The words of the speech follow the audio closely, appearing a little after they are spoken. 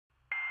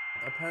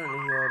Apparently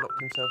he locked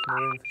himself in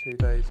a room for 2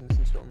 days and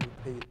listened to it on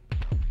repeat.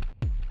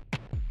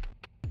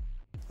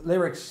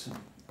 Lyrics,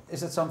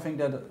 is it something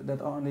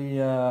that only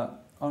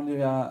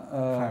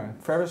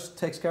Ferris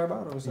takes care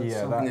about, or is that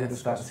something you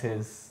discuss?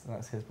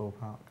 That's his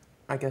ballpark.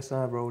 I guess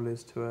our role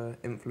is to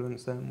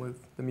influence them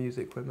with the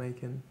music we're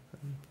making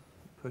and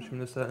push them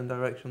in a certain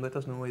direction. That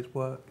doesn't always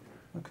work.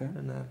 Okay.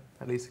 And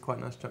at least a quite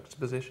nice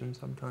juxtaposition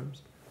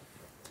sometimes.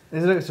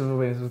 His lyrics have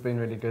always been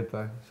really good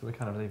though, so we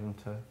kind of leave him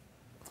to.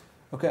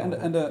 Okay,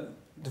 and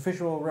the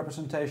visual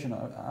representation.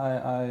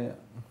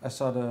 I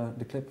saw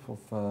the clip of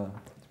the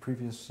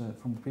previous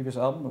from the previous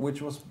album,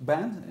 which was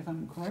banned, if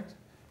I'm correct.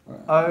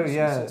 Oh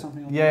yeah,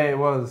 yeah, it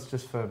was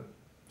just for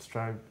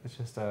stroke. It's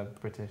just a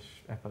British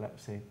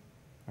epilepsy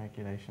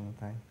regulation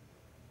thing.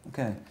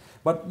 Okay,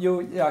 but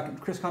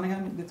Chris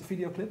Cunningham did the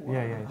video clip.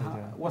 Yeah, he did.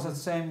 Yeah. Was it the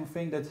same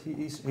thing that he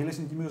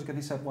listened to music and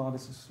he said, "Well,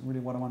 this is really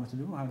what I wanted to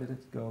do"? How did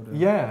it go?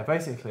 Yeah,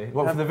 basically.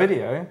 Well, for the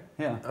video.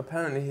 Yeah.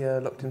 Apparently, he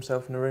locked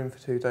himself in a room for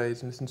 2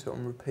 days and listened to it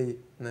on repeat,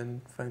 and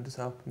then phoned us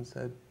up and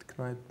said,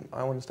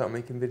 I want to start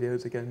making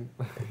videos again.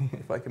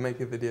 If I can make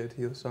a video to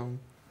your song."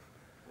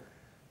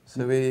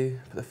 So we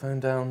put the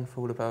phone down,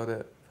 thought about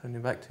it, phoned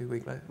him back 2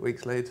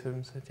 weeks later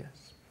and said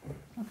yes.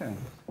 Okay,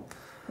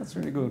 that's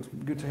really good.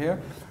 Good to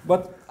hear.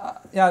 But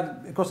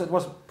because it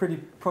was a pretty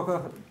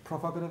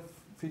provocative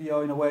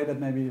video in a way, that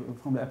maybe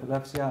from the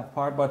epilepsy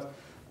part, but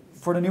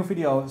for the new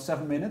video,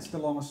 7 minutes, the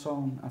longest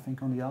song I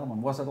think on the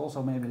album, was that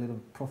also maybe a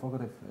little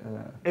provocative?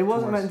 It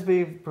wasn't meant to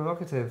be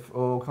provocative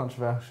or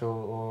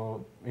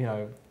controversial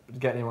or,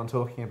 get anyone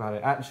talking about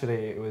it.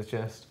 Actually, it was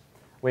just,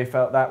 we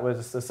felt that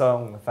was the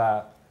song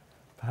that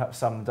perhaps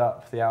summed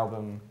up the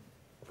album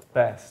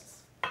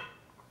best.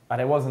 And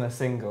it wasn't a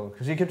single,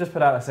 because you could just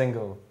put out a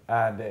single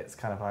and it's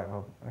kind of like,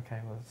 well,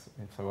 okay, well,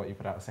 so what, you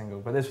put out a single.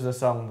 But this was a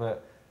song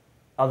that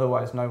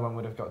otherwise no one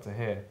would have got to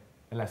hear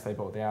unless they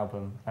bought the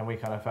album. And we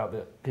kind of felt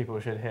that people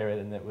should hear it,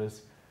 and it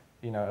was,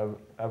 a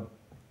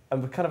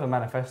kind of a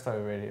manifesto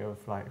really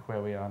of like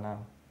where we are now.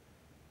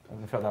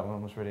 And I felt that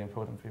one was really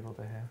important for people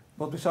to hear.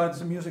 But besides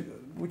the music,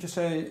 would you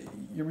say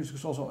your music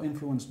is also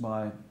influenced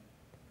by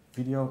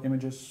video,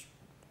 images?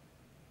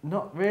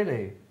 Not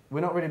really.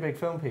 We're not really big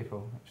film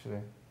people,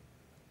 actually.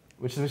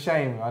 Which is a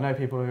shame. I know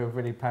people who are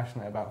really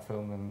passionate about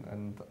film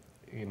and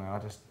I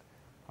just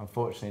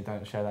unfortunately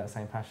don't share that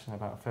same passion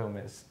about film.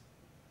 It's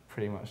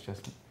pretty much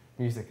just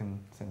music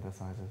and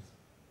synthesizers.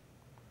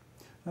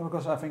 No,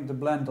 because I think the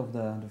blend of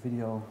the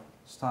video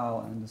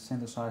style and the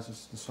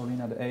synthesizers, the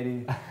Solina, the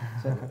 80,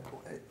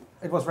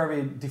 it was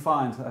very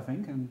defined, I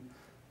think. And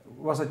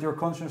was it your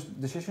conscious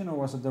decision, or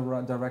was it the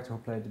director who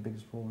played the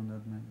biggest role in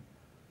that? Maybe?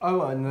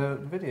 Oh, in the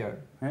video?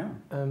 Yeah.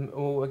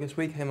 Well, I guess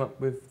we came up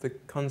with the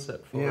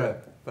concept for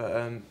it,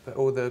 but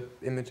all the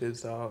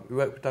images are... We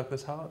worked with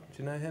Douglas Hart,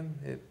 do you know him?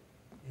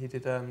 He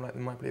did like the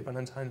My Bloody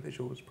Valentine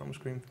visuals, prom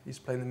screen, he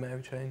used to play in the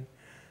Mary Chain.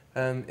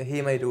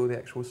 He made all the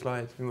actual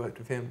slides. We worked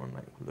with him on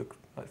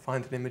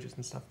finding images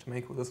and stuff to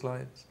make all the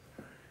slides.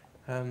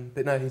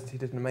 But no, he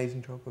did an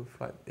amazing job of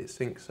it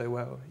syncs so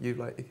well.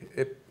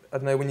 I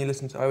don't know, when you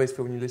listen to... I always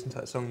feel when you listen to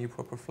that song, you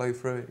proper flow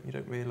through it, and you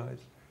don't realise.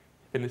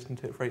 Been listening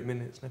to it for 8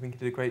 minutes, and I think he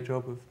did a great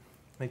job of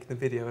making the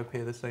video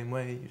appear the same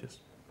way. You just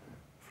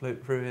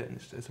float through it, and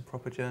it's a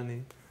proper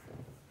journey.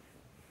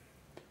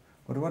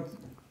 But what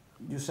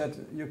you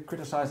said, you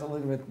criticized a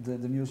little bit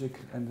the music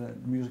and the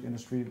music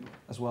industry,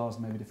 as well as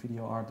maybe the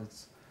video art that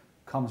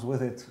comes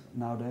with it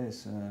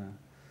nowadays.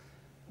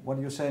 What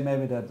do you say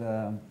maybe that?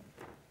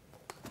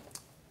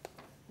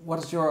 What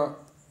is your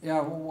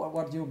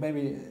What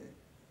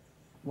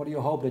do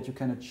you hope that you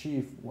can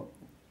achieve?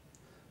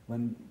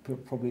 When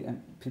probably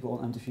people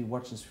on MTV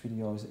watch this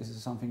video, is it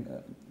something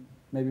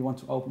maybe you want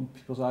to open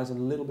people's eyes a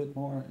little bit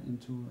more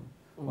into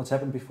what's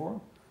happened before?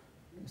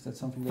 Is that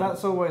something?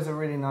 That's always a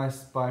really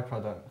nice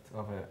byproduct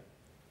of it.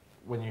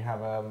 When you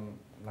have a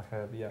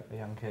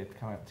young kid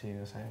come up to you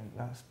and say,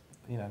 "That's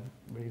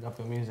really love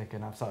the music,"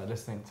 and I've started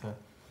listening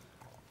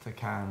to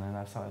Cowan, and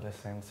I've started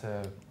listening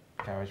to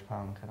garage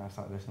punk, and I've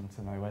started listening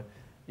to Nowhere.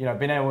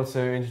 Being able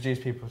to introduce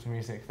people to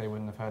music they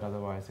wouldn't have heard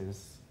otherwise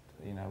is,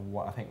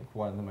 what I think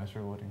one of the most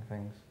rewarding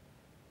things.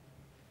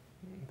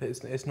 But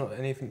it's not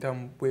anything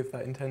done with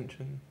that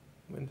intention.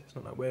 It's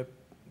not like we're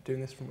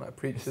doing this from a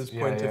preacher's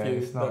point of view.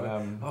 It's not,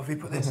 if we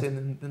put this in,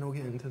 and then we'll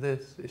get into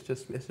this. It's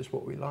just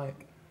what we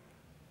like.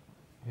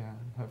 Yeah,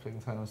 hopefully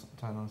we can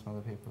turn on some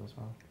other people as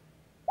well.